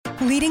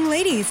Leading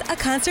Ladies, a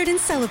concert in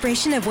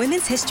celebration of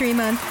Women's History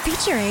Month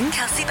featuring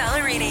Kelsey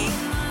Ballerini,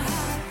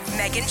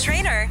 Meghan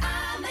Trainor,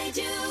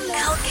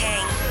 Elle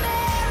King,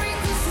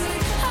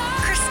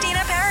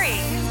 Christina Perri.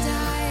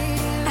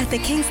 At the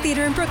King's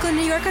Theater in Brooklyn,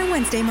 New York on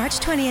Wednesday, March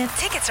 20th.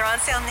 Tickets are on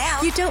sale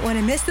now. You don't want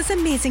to miss this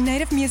amazing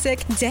night of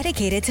music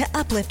dedicated to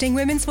uplifting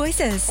women's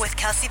voices. With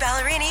Kelsey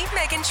Ballerini,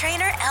 Meghan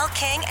Trainor, Elle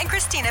King, and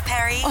Christina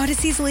Perri.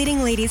 Odyssey's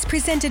Leading Ladies,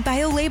 presented by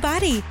Olay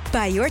Body.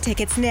 Buy your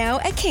tickets now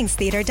at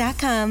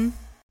kingstheater.com.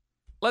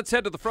 Let's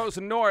head to the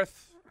frozen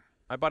north.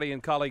 My buddy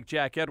and colleague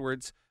Jack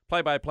Edwards,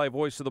 play-by-play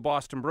voice of the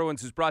Boston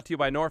Bruins, is brought to you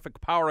by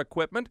Norfolk Power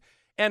Equipment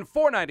and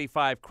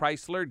 495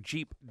 Chrysler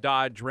Jeep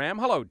Dodge Ram.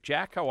 Hello,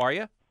 Jack. How are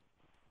you?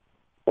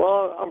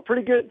 Well, I'm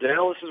pretty good,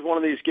 Dale. This is one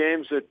of these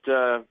games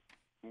that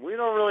we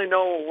don't really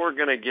know what we're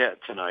going to get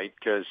tonight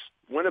because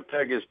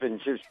Winnipeg has been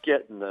just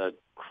getting the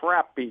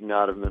crap beaten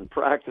out of them in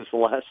practice the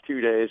last 2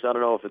 days. I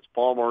don't know if it's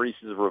Paul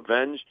Maurice's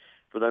revenge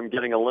for them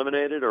getting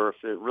eliminated or if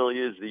it really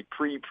is the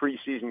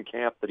preseason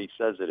camp that he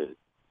says it is.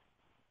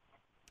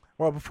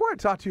 Well, before I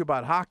talk to you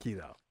about hockey,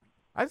 though,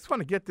 I just want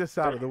to get this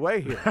out of the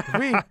way here.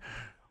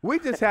 We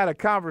just had a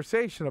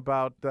conversation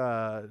about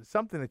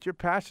something that you're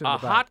passionate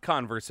about. A hot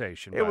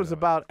conversation. It was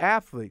about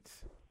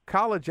athletes,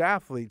 college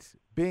athletes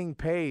being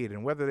paid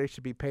and whether they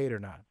should be paid or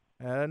not.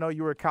 And I know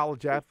you were a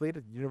college athlete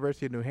at the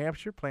University of New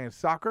Hampshire playing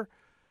soccer.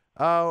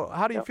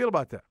 How do you feel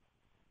about that?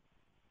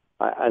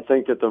 I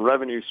think that the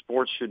revenue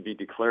sports should be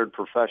declared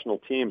professional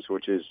teams,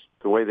 which is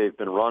the way they've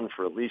been run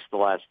for at least the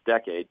last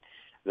decade,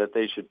 that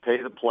they should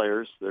pay the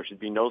players. There should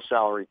be no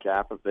salary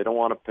cap. If they don't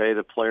want to pay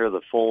the player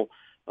the full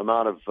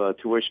amount of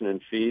tuition and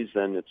fees,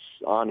 then it's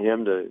on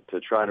him to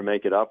try to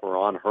make it up, or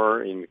on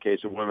her in the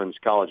case of women's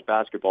college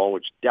basketball,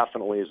 which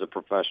definitely is a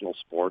professional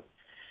sport.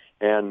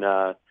 And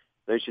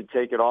they should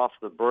take it off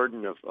the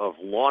burden of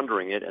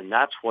laundering it, and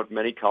that's what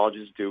many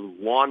colleges do,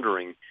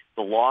 laundering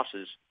the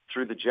losses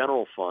through the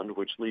general fund,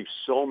 which leaves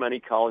so many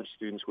college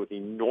students with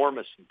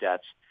enormous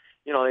debts.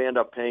 You know, they end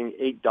up paying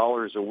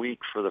 $8 a week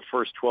for the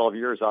first 12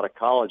 years out of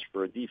college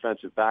for a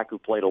defensive back who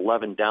played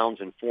 11 downs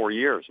in 4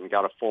 years and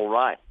got a full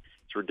ride.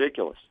 It's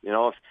ridiculous. You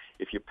know,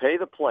 if you pay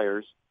the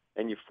players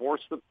and you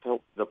force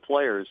the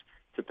players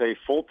to pay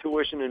full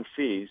tuition and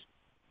fees,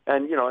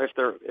 and you know, if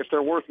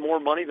they're worth more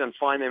money, then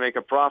fine, they make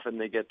a profit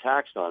and they get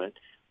taxed on it.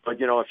 But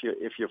you know,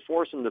 if you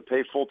force them to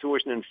pay full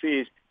tuition and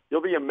fees,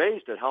 you'll be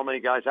amazed at how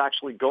many guys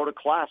actually go to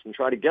class and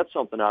try to get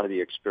something out of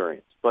the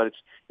experience. But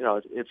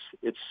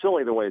it's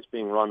silly the way it's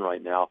being run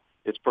right now.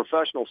 It's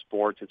professional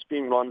sports. It's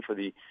being run for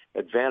the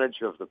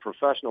advantage of the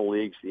professional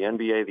leagues, the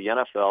NBA, the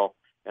NFL,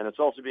 and it's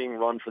also being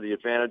run for the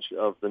advantage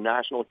of the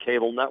national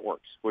cable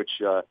networks,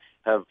 which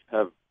have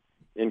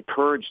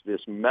encouraged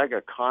this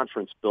mega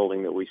conference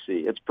building that we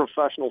see. It's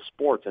professional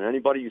sports, and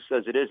anybody who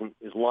says it isn't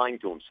is lying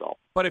to himself.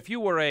 But if you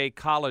were a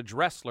college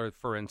wrestler,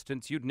 for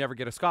instance, you'd never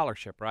get a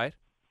scholarship, right?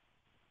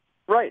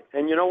 Right,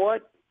 and you know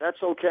what?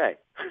 That's okay.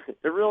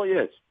 It really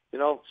is. You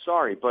know,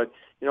 sorry, but,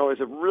 you know, is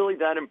it really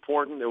that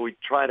important that we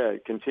try to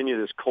continue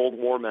this Cold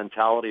War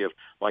mentality of,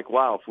 like,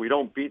 wow, if we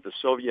don't beat the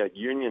Soviet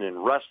Union in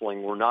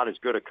wrestling, we're not as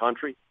good a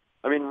country?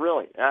 I mean,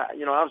 really,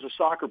 you know, I was a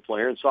soccer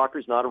player, and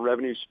soccer's not a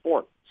revenue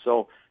sport,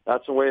 so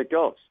that's the way it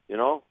goes. You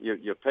know,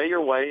 you pay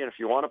your way, and if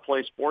you want to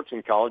play sports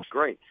in college,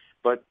 great.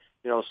 But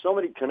you know,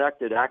 somebody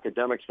connected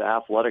academics to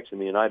athletics in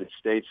the United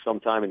States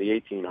sometime in the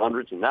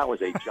 1800s, and that was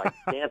a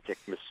gigantic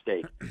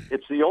mistake.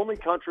 It's the only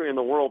country in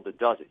the world that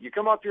does it. You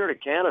come up here to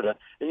Canada,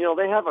 and, you know,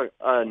 they have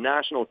a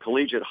national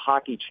collegiate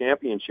hockey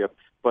championship,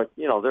 but,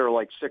 you know, there are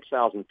like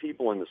 6,000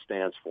 people in the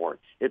stands for it.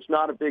 It's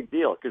not a big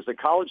deal because the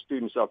college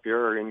students up here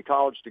are in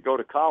college to go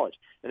to college.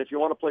 And if you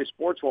want to play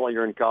sports while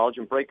you're in college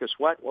and break a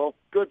sweat, well,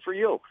 good for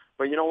you.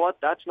 But you know what?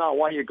 That's not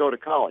why you go to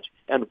college.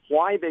 And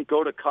why they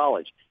go to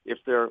college, if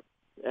they're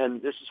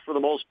and this is for the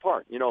most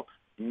part, you know,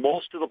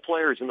 most of the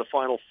players in the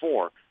Final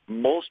Four,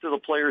 most of the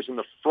players in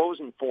the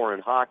Frozen Four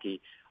in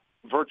hockey,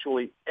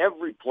 virtually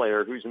every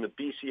player who's in the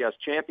BCS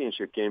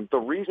championship game, the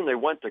reason they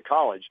went to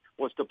college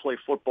was to play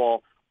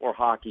football or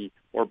hockey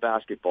or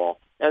basketball.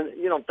 And,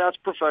 you know, that's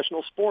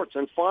professional sports,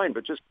 and fine,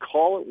 but just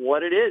call it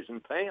what it is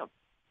and pay them.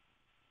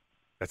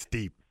 That's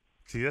deep.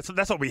 See,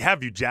 that's what we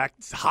have you, Jack.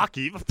 It's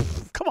hockey.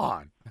 Come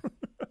on.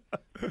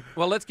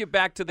 Well, let's get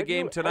back to the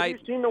game tonight.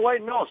 Have you seen the way?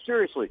 No,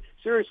 seriously.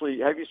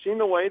 Have you seen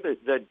the way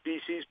that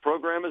BC's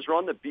program is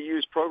run, that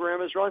BU's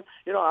program is run?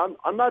 You know,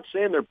 I'm not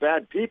saying they're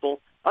bad people.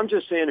 I'm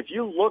just saying if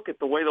you look at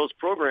the way those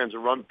programs are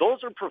run,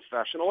 those are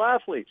professional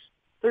athletes.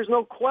 There's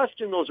no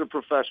question those are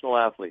professional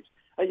athletes.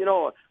 You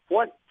know,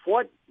 what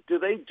do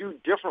they do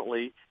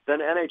differently than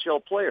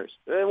NHL players?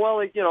 Well,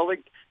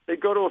 they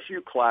go to a few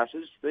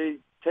classes, they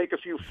take a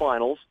few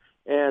finals,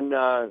 and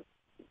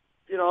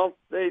you know,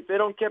 they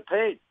don't get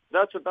paid.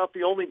 That's about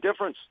the only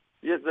difference.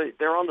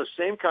 They're on the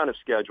same kind of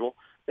schedule.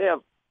 They have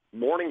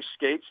morning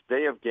skates,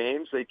 day of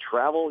games. They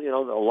travel. You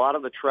know, a lot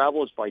of the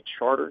travel is by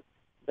charter.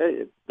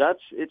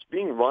 It's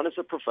being run as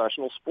a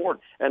professional sport,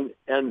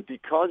 and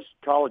because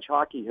college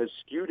hockey has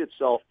skewed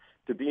itself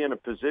to be in a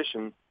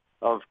position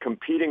of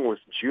competing with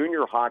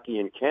junior hockey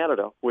in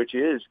Canada, which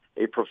is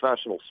a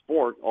professional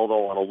sport,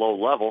 although on a low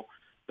level.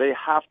 They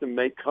have to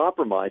make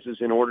compromises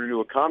in order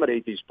to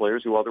accommodate these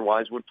players who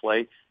otherwise would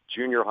play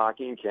junior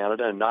hockey in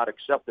Canada and not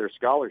accept their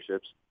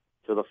scholarships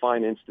to the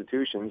fine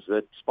institutions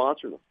that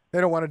sponsor them. They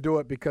don't want to do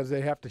it because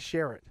they have to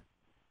share it.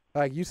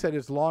 Like you said,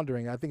 it's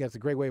laundering. I think that's a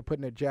great way of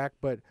putting it, Jack.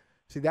 But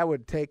see, that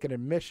would take an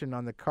admission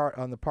on the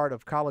part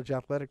of college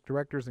athletic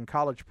directors and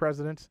college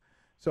presidents.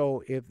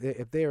 So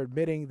if they are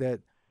admitting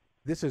that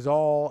this is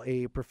all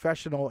a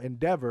professional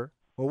endeavor,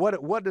 well,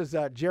 what does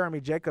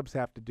Jeremy Jacobs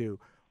have to do?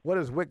 What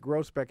does Wick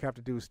Grossbeck have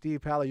to do? Steve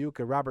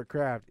Pagliuca, Robert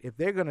Kraft? If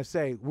they're going to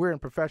say we're in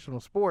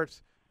professional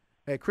sports,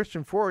 hey,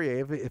 Christian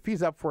Fourier, if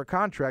he's up for a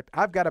contract,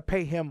 I've got to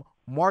pay him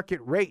market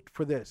rate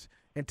for this.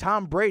 And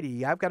Tom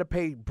Brady, I've got to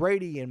pay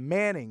Brady and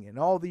Manning and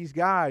all these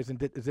guys and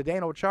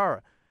Zdeno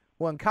Chara.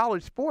 Well, in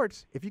college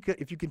sports, if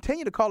you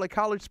continue to call it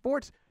college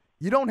sports,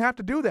 you don't have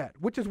to do that,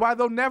 which is why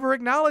they'll never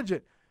acknowledge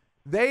it.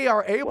 They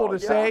are able to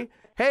say,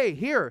 hey,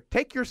 here,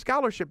 take your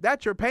scholarship.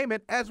 That's your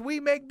payment, as we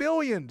make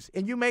billions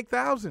and you make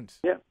thousands.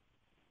 Yeah.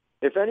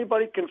 If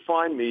anybody can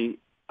find me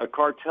a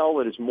cartel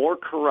that is more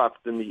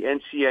corrupt than the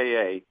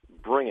NCAA,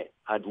 bring it.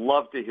 I'd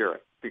love to hear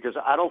it because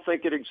I don't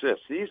think it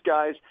exists. These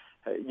guys,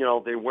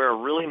 they wear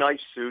really nice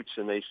suits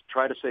and they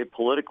try to say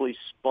politically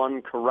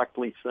spun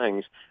correctly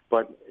things.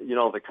 But,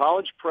 the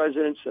college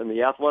presidents and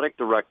the athletic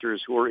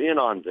directors who are in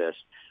on this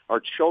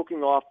are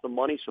choking off the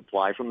money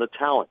supply from the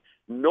talent.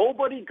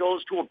 Nobody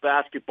goes to a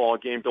basketball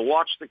game to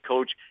watch the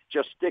coach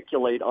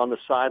gesticulate on the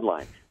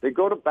sideline. They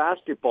go to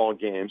basketball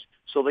games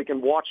so they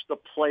can watch the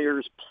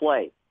players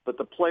play. But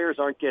the players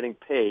aren't getting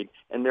paid,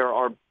 and there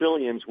are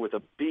billions with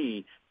a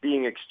B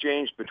being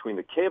exchanged between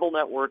the cable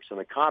networks and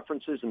the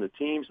conferences and the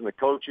teams and the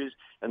coaches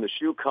and the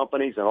shoe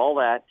companies and all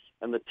that,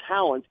 and the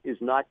talent is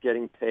not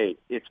getting paid.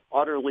 It's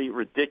utterly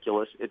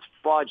ridiculous, it's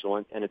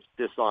fraudulent, and it's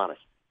dishonest.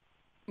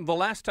 The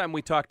last time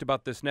we talked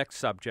about this next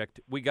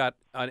subject, we got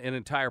an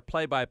entire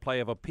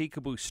play-by-play of a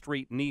Peekaboo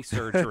Street knee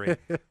surgery,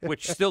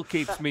 which still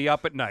keeps me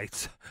up at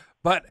nights.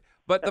 But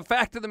the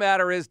fact of the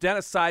matter is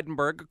Dennis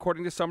Seidenberg,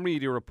 according to some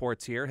media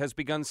reports here, has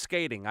begun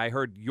skating. I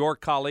heard your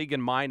colleague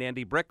and mine,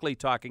 Andy Brickley,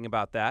 talking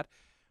about that.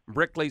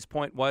 Brickley's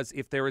point was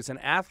if there is an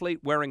athlete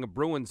wearing a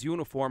Bruins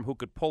uniform who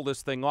could pull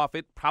this thing off,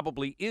 it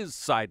probably is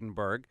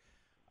Seidenberg.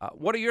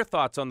 What are your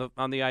thoughts on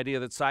the idea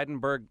that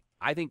Seidenberg,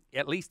 I think,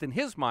 at least in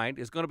his mind,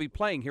 is going to be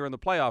playing here in the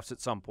playoffs at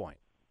some point?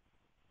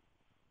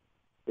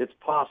 It's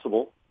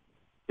possible.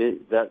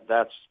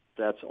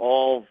 That's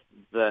all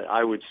that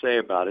I would say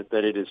about it,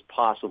 that it is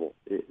possible.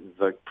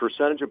 The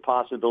percentage of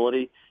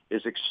possibility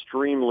is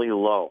extremely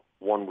low,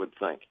 one would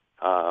think.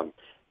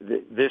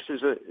 This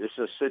is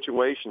a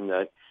situation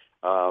that,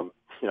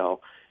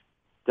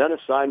 Dennis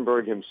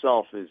Seidenberg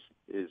himself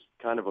is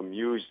kind of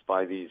amused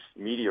by these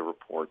media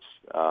reports.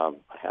 I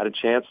had a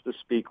chance to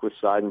speak with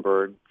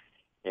Seidenberg,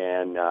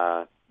 and,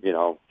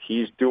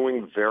 he's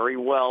doing very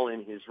well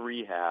in his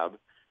rehab,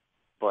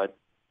 but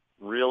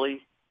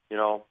really,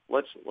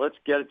 let's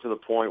get it to the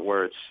point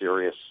where it's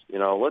serious.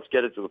 Let's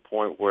get it to the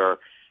point where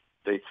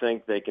they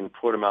think they can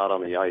put him out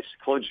on the ice.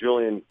 Claude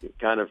Julien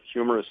kind of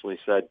humorously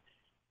said,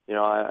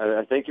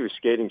 I think he was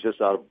skating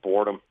just out of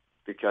boredom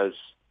because,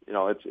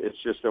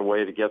 it's just a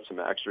way to get some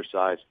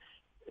exercise.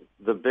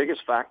 The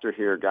biggest factor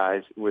here,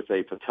 guys, with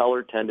a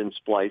patellar tendon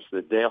splice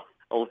that Dale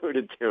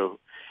alluded to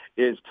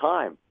is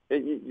time.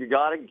 You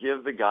got to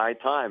give the guy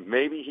time.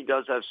 Maybe he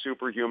does have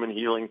superhuman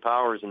healing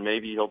powers, and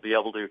maybe he'll be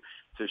able to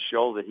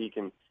show that he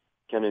can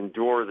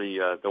endure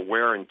the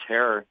wear and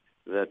tear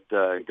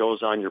that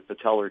goes on your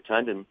patellar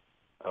tendon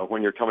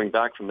when you're coming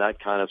back from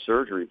that kind of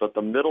surgery. But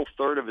the middle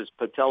third of his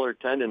patellar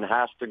tendon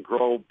has to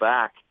grow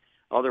back.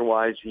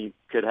 Otherwise, he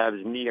could have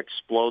his knee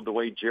explode the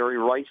way Jerry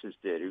Rice's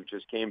did, who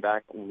just came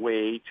back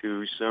way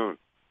too soon.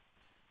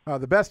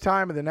 The best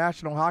time of the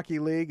National Hockey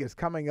League is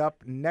coming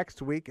up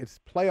next week. It's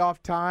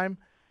playoff time.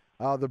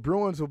 The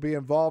Bruins will be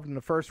involved in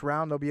the first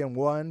round. They'll be in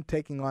 1,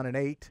 taking on an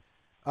 8.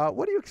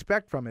 What do you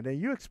expect from it? And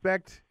you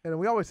expect, and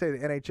we always say the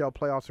NHL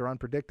playoffs are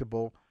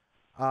unpredictable,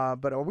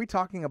 but are we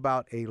talking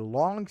about a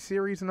long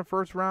series in the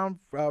first round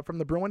from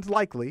the Bruins,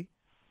 likely,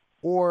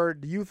 or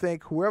do you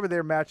think whoever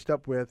they're matched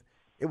up with,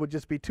 it would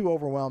just be too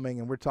overwhelming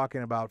and we're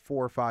talking about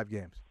 4 or 5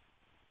 games?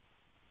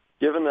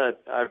 Given that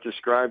I've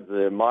described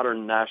the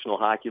modern National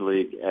Hockey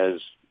League as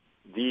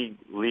the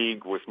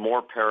league with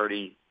more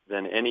parity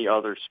than any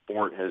other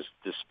sport has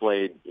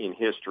displayed in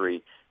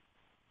history,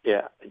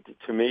 yeah,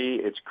 to me,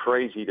 it's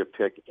crazy to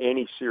pick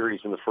any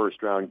series in the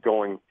first round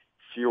going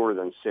fewer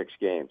than 6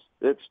 games.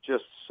 It's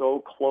just so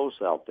close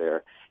out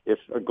there. If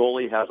a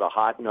goalie has a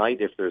hot night,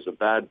 if there's a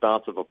bad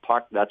bounce of a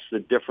puck, that's the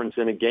difference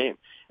in a game.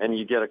 And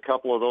you get a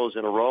couple of those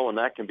in a row, and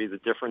that can be the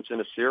difference in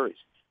a series.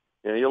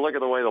 You look at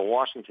the way the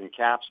Washington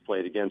Caps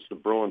played against the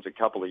Bruins a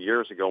couple of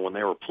years ago when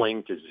they were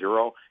playing to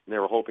 0, and they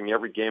were hoping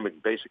every game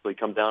would basically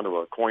come down to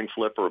a coin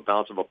flip or a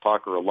bounce of a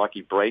puck or a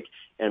lucky break,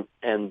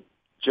 and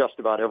just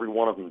about every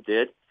one of them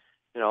did.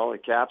 The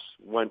Caps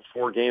went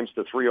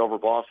 4-3 over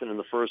Boston in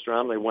the first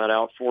round. They went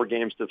out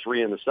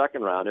 4-3 in the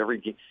second round.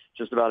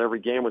 Just about every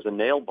game was a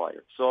nail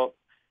biter. So,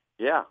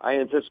 Yeah, I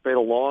anticipate a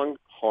long,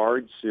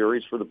 hard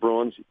series for the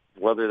Bruins,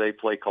 whether they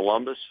play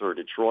Columbus or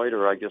Detroit,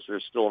 or I guess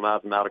there's still a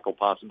mathematical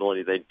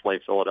possibility they'd play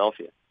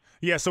Philadelphia.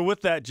 Yeah, so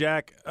with that,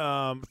 Jack,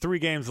 3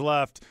 games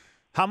left.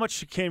 How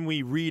much can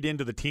we read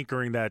into the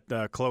tinkering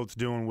that Claude's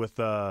doing with,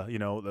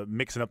 the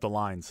mixing up the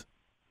lines?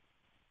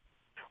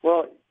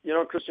 Well,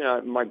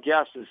 Christian, my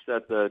guess is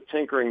that the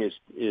tinkering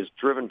is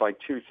driven by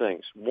 2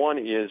 things. One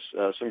is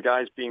some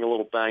guys being a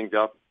little banged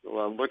up.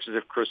 Well, it looks as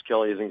if Chris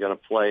Kelly isn't going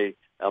to play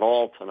at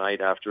all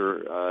tonight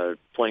after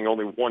playing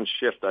only 1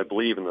 shift, I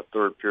believe, in the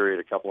 3rd period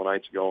a couple of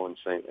nights ago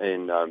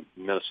in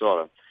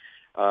Minnesota.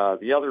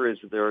 The other is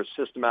that they're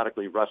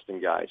systematically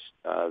resting guys.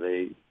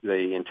 They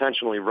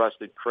intentionally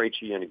rested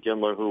Krejci and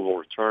Iginla, who will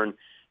return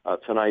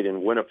tonight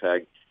in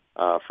Winnipeg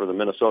for the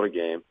Minnesota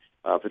game.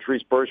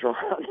 Patrice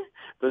Bergeron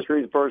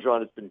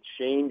has been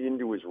chained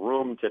into his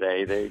room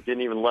today. They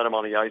didn't even let him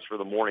on the ice for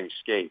the morning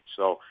skate.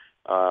 So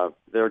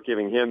they're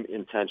giving him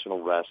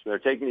intentional rest. They're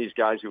taking these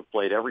guys who've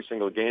played every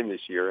single game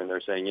this year, and they're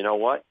saying, you know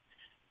what?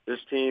 This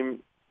team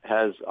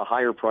has a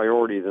higher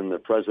priority than the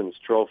President's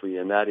Trophy,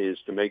 and that is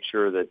to make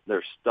sure that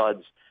their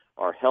studs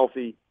are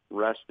healthy,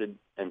 rested,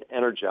 and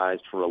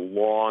energized for a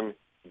long,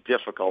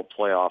 difficult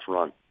playoff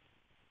run.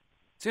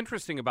 It's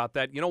interesting about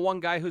that.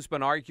 One guy who's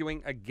been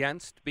arguing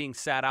against being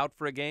sat out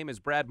for a game is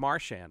Brad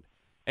Marchand.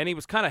 And he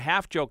was kind of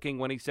half joking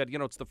when he said,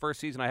 it's the first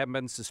season I haven't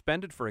been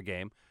suspended for a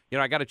game.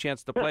 I got a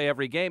chance to play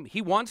every game.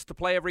 He wants to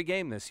play every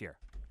game this year.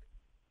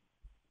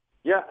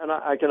 Yeah, and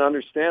I can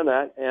understand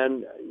that.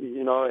 And,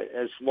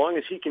 as long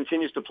as he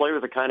continues to play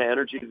with the kind of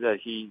energy that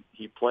he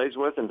plays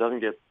with and doesn't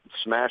get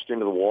smashed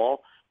into the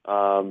wall,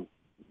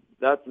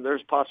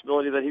 there's a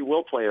possibility that he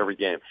will play every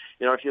game.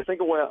 If you think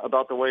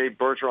about the way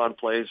Bergeron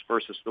plays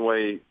versus the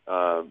way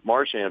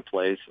Marchand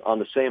plays on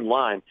the same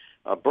line,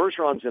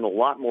 Bergeron's in a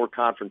lot more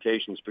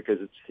confrontations because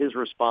it's his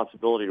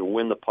responsibility to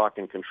win the puck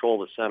and control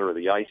the center of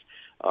the ice.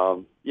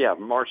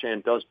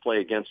 Marchand does play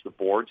against the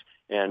boards,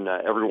 and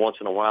every once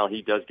in a while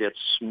he does get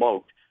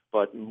smoked.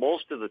 But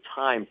most of the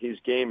time his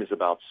game is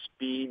about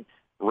speed,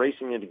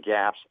 racing into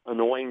gaps,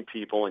 annoying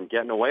people, and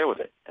getting away with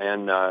it.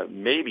 And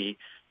maybe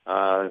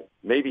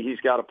he's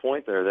got a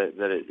point there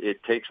that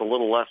it takes a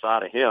little less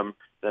out of him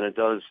than it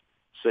does,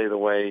 say, the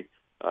way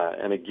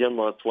an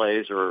Iginla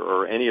plays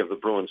or any of the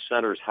Bruins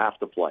centers have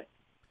to play.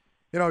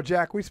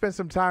 Jack, we spent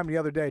some time the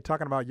other day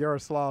talking about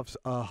Yaroslav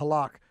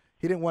Halak.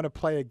 He didn't want to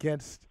play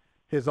against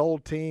his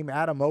old team,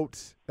 Adam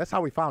Oates. That's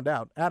how we found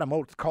out. Adam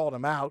Oates called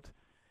him out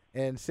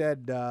and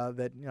said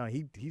that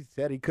he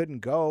said he couldn't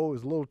go. It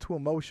was a little too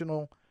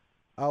emotional.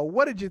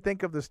 What did you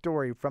think of the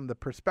story from the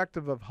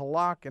perspective of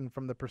Halak and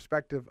from the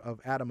perspective of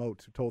Adam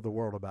Oates, who told the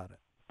world about it?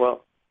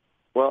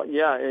 Well,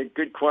 yeah, a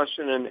good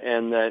question,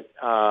 and that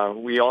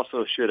we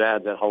also should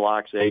add that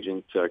Halak's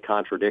agent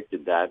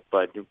contradicted that,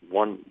 but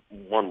one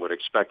would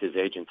expect his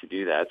agent to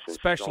do that,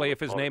 especially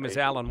if his name is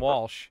Alan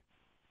Walsh.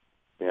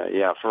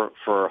 Yeah, for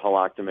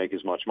Halak to make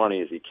as much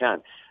money as he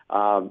can.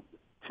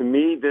 To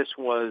me, this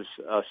was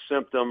a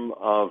symptom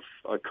of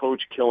a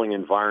coach-killing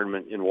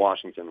environment in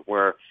Washington,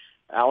 where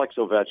Alex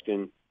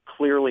Ovechkin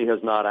clearly has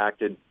not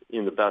acted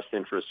in the best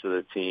interest of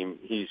the team.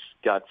 He's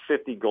got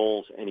 50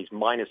 goals, and he's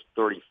minus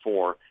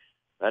 34.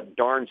 That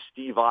darn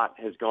Steve Ott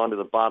has gone to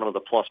the bottom of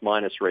the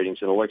plus-minus ratings,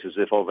 and it looks as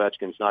if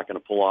Ovechkin's not going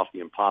to pull off the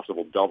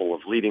impossible double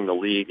of leading the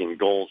league in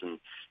goals and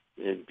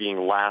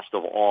being last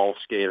of all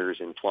skaters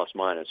in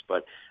plus-minus.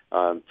 But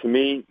to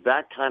me,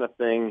 that kind of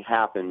thing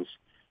happens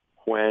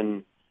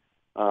when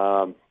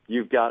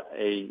you've got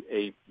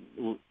a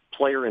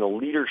player in a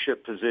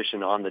leadership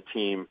position on the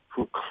team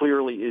who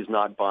clearly is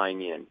not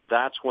buying in.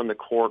 That's when the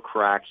core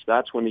cracks.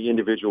 That's when the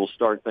individuals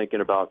start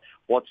thinking about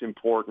what's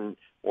important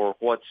or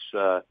what's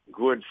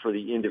good for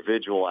the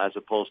individual as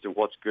opposed to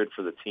what's good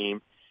for the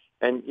team.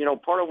 And,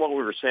 part of what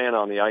we were saying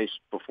on the ice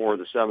before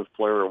the 7th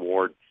Player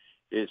Award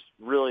is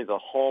really the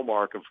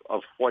hallmark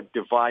of what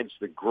divides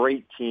the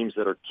great teams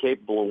that are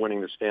capable of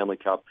winning the Stanley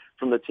Cup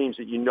from the teams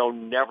that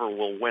never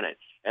will win it.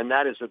 And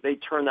that is that they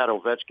turn that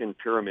Ovechkin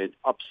pyramid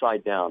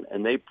upside down,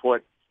 and they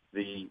put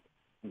the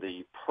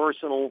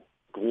personal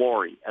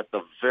glory at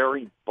the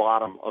very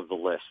bottom of the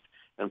list.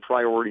 And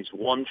priorities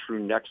 1 through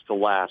next to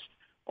last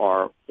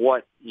are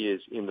what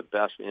is in the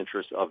best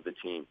interest of the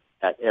team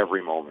at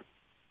every moment.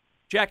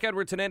 Jack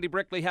Edwards and Andy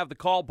Brickley have the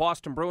call.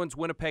 Boston Bruins,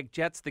 Winnipeg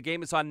Jets. The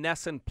game is on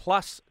NESN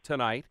Plus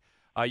tonight.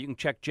 You can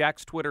check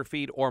Jack's Twitter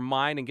feed or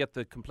mine and get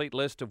the complete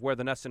list of where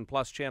the NESN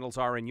Plus channels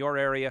are in your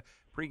area.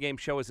 Pre-game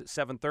show is at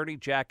 7:30.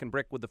 Jack and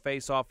Brick with the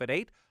face-off at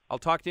 8. I'll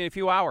talk to you in a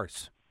few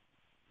hours.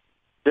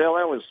 Dale,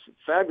 that was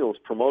fabulous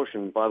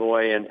promotion, by the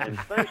way, and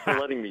thanks for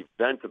letting me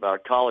vent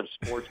about college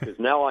sports, because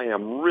now I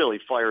am really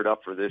fired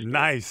up for this.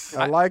 Nice.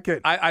 I like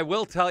it. I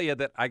will tell you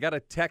that I got a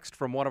text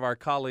from one of our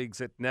colleagues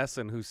at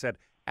NESN who said,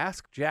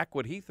 ask Jack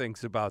what he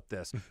thinks about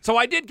this. So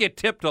I did get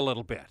tipped a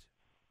little bit.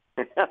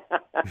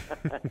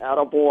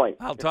 Attaboy.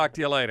 I'll talk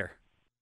to you later.